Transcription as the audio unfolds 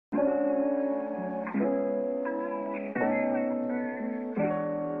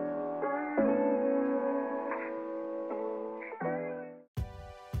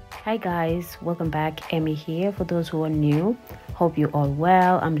Hi guys, welcome back. Amy here. For those who are new, hope you all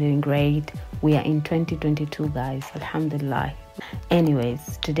well. I'm doing great. We are in 2022 guys, alhamdulillah.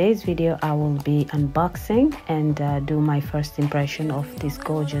 Anyways, today's video I will be unboxing and do my first impression of this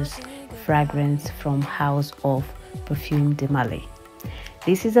gorgeous fragrance from House of Perfume de Mali.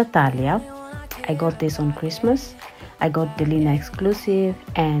 This is ATHALIA. I got this on Christmas. I got DELINA Exclusive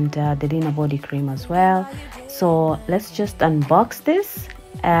and DELINA Body Cream as well. So let's just unbox this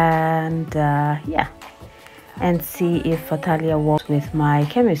and yeah, and see if ATHALIA works with my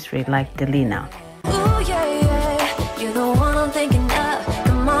chemistry like DELINA. Ooh, yeah, yeah. You're the one I'm thinking of.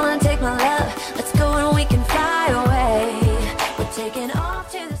 Come on and take my love. Let's go and we can fly away. We're taking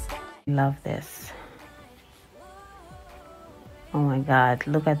off to the sky. Love this. Oh my god,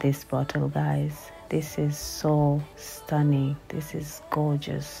 look at this bottle guys. This is so stunning. This is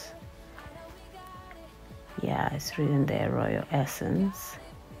gorgeous. Yeah, it's written there, Royal Essence.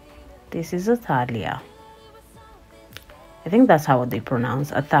 This is ATHALIA. I think that's how they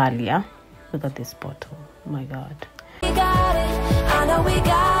pronounce ATHALIA. Look at this bottle. Oh my god. We got it. I know we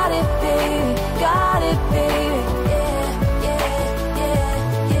got it, baby. Got it, baby. Yeah, yeah, yeah,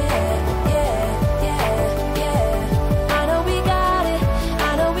 yeah, yeah, yeah, yeah. I know we got it.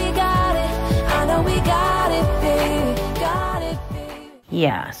 I know we got it. I know we got it, baby. Got it, baby.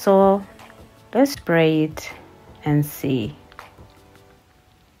 Yeah, so let's spray it and see.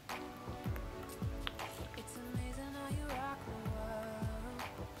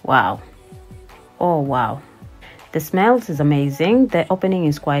 Wow. Oh wow, the smells is amazing. The opening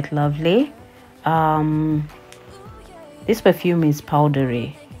is quite lovely. This perfume is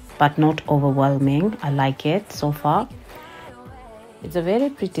powdery but not overwhelming. I like it so far. It's a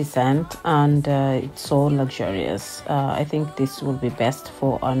very pretty scent and it's so luxurious. I think this will be best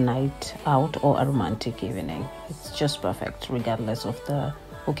for a night out or a romantic evening. It's just perfect regardless of the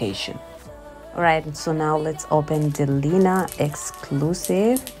occasion. Alright, so now let's open DELINA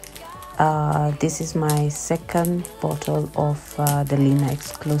Exclusive. This is my second bottle of DELINA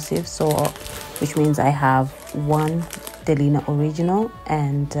Exclusive, so which means I have one DELINA Original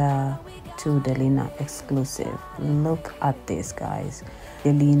and two DELINA Exclusive. Look at this guys.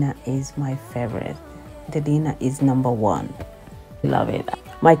 DELINA is my favorite. DELINA is #1. Love it.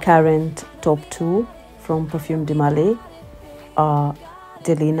 My current top 2 from Perfume de Mali are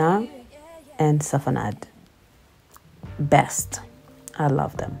DELINA and Safanad. Best. I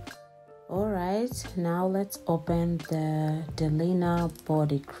love them. Alright, now let's open the DELINA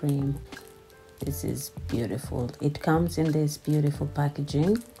Body Cream. This is beautiful. It comes in this beautiful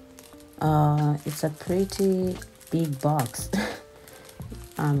packaging. It's a pretty big box.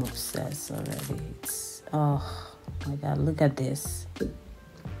 I'm obsessed already. It's, oh my god, look at this.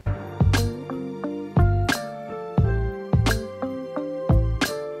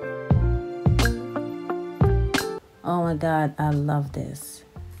 Oh my god, I love this.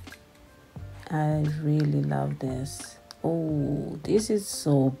 I really love this. Oh, this is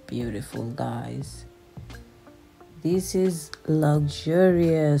so beautiful guys. This is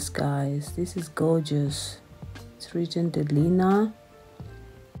luxurious guys. This is gorgeous. It's written DELINA.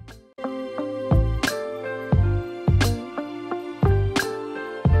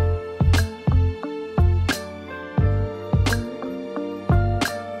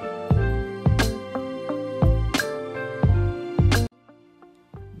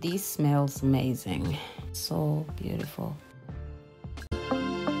 This smells amazing. So beautiful.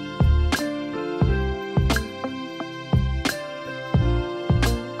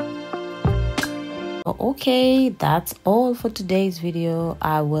 Okay, that's all for today's video.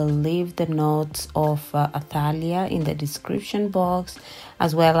 I will leave the notes of ATHALIA in the description box,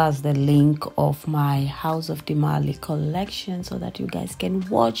 as well as the link of my House of de Mali collection so that you guys can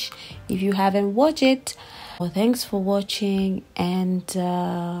watch if you haven't watched it. Well, thanks for watching, and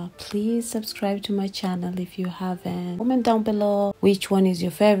please subscribe to my channel if you haven't. Comment down below which one is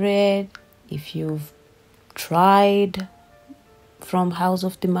your favorite. If you've tried from House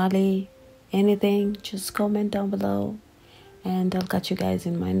of de Mali, anything, just comment down below, and I'll catch you guys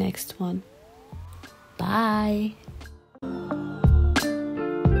in my next one. Bye.